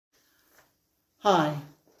Hi,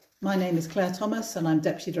 my name is Claire Thomas and I'm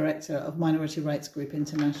Deputy Director of Minority Rights Group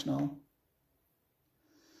International.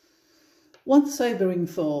 One sobering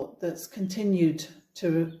thought that's continued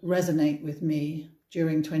to resonate with me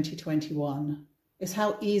during 2021 is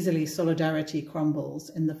how easily solidarity crumbles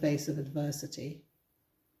in the face of adversity.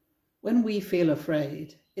 When we feel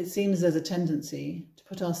afraid, it seems there's a tendency to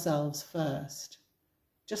put ourselves first.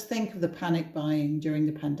 Just think of the panic buying during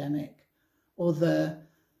the pandemic, or the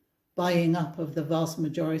buying up of the vast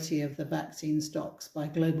majority of the vaccine stocks by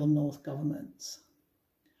global north governments.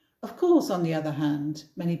 Of course, on the other hand,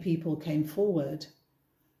 many people came forward.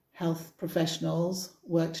 Health professionals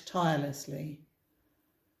worked tirelessly.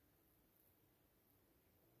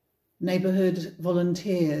 Neighbourhood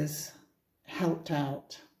volunteers helped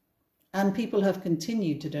out. And people have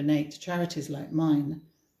continued to donate to charities like mine,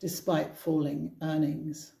 despite falling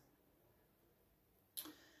earnings.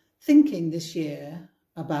 Thinking this year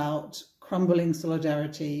about crumbling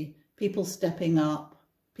solidarity, people stepping up,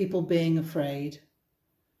 people being afraid,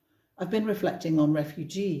 I've been reflecting on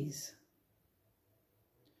refugees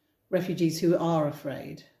who are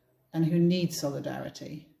afraid and who need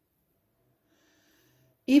solidarity.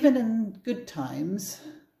 Even in good times,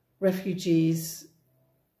 refugees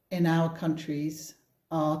in our countries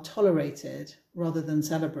are tolerated rather than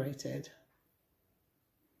celebrated.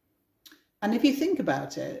 And if you think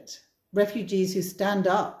about it, refugees who stand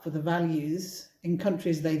up for the values in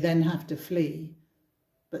countries they then have to flee,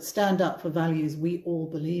 but stand up for values we all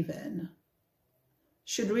believe in,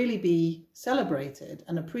 should really be celebrated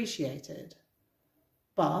and appreciated.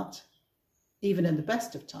 But even in the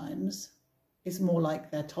best of times, it's more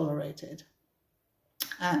like they're tolerated.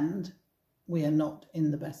 And we are not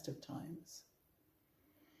in the best of times.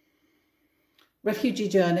 Refugee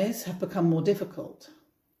journeys have become more difficult.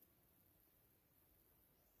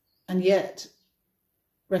 And yet,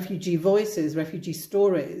 refugee voices, refugee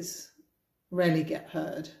stories rarely get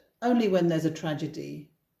heard, only when there's a tragedy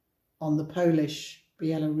on the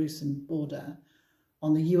Polish-Belarusian border,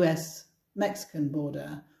 on the US-Mexican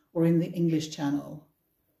border, or in the English Channel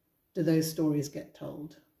do those stories get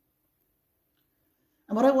told.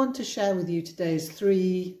 And what I want to share with you today is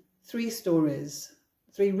three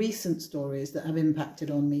recent stories that have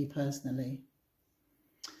impacted on me personally.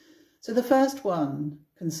 So the first one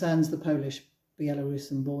concerns the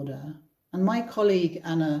Polish-Belarusian border. And my colleague,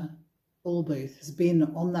 Anna Allbooth, has been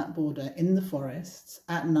on that border in the forests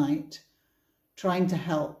at night, trying to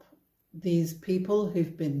help these people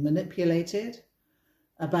who've been manipulated,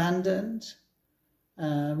 abandoned,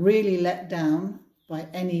 really let down by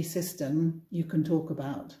any system you can talk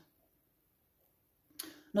about.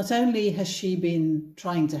 Not only has she been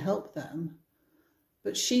trying to help them,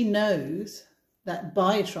 but she knows that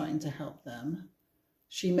by trying to help them,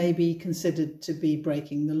 she may be considered to be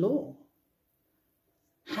breaking the law.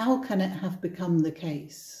 How can it have become the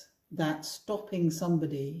case that stopping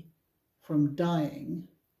somebody from dying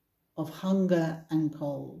of hunger and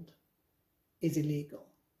cold is illegal?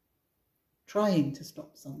 Trying to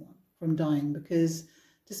stop someone from dying, because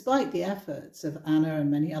despite the efforts of Anna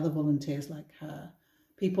and many other volunteers like her,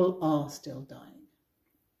 people are still dying.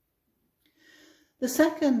 The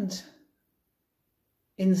second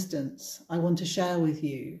instance I want to share with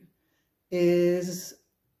you is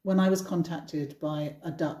when I was contacted by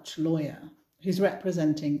a Dutch lawyer who's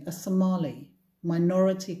representing a Somali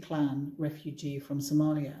minority clan refugee from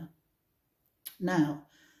Somalia. Now,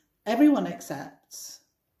 everyone accepts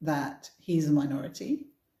that he's a minority.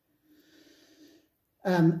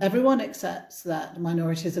 Everyone accepts that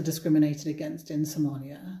minorities are discriminated against in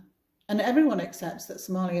Somalia. And everyone accepts that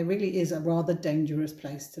Somalia really is a rather dangerous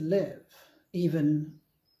place to live, even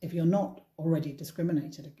if you're not already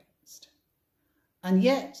discriminated against. And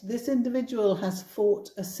yet this individual has fought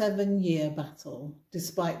a 7-year battle,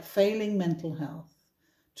 despite failing mental health,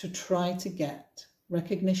 to try to get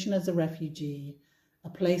recognition as a refugee, a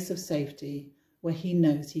place of safety where he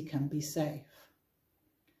knows he can be safe.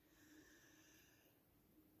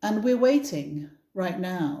 And we're waiting right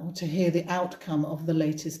now to hear the outcome of the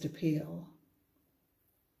latest appeal.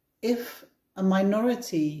 If a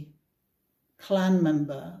minority clan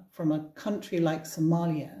member from a country like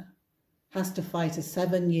Somalia has to fight a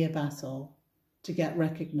 7-year battle to get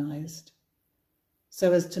recognised,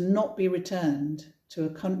 so as to not be returned to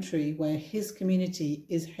a country where his community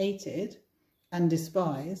is hated and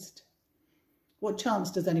despised, what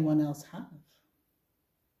chance does anyone else have?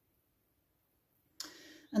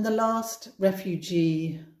 And the last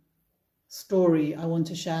refugee story I want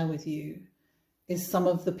to share with you is some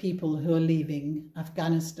of the people who are leaving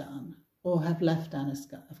Afghanistan or have left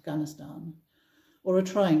Afghanistan or are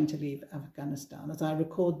trying to leave Afghanistan as I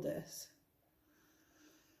record this.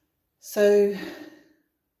 So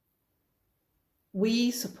we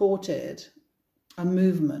supported a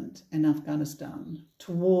movement in Afghanistan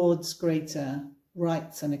towards greater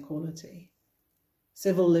rights and equality,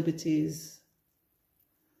 civil liberties,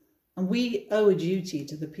 and we owe a duty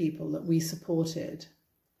to the people that we supported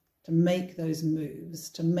to make those moves,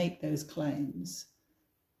 to make those claims,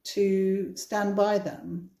 to stand by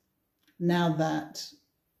them now that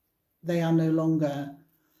they are no longer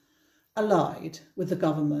allied with the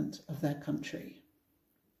government of their country.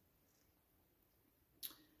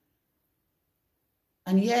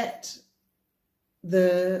 And yet,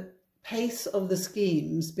 the pace of the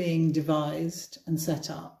schemes being devised and set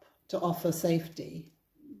up to offer safety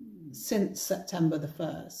since September the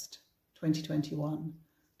 1st, 2021,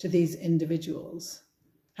 to these individuals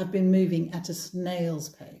have been moving at a snail's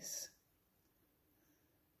pace.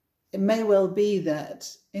 It may well be that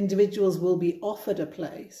individuals will be offered a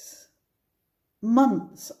place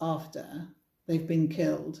months after they've been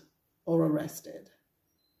killed or arrested.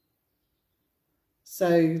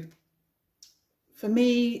 So for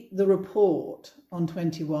me, the report on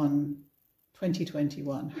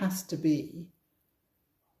 2021 has to be,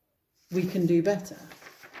 we can do better.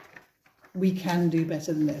 We can do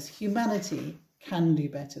better than this. Humanity can do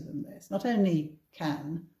better than this. Not only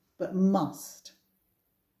can, but must.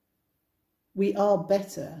 We are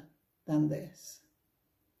better than this.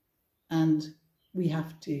 And we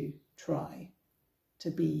have to try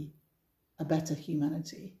to be a better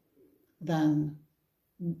humanity than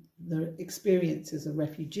the experiences of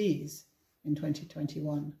refugees in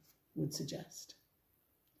 2021 would suggest.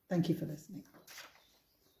 Thank you for listening.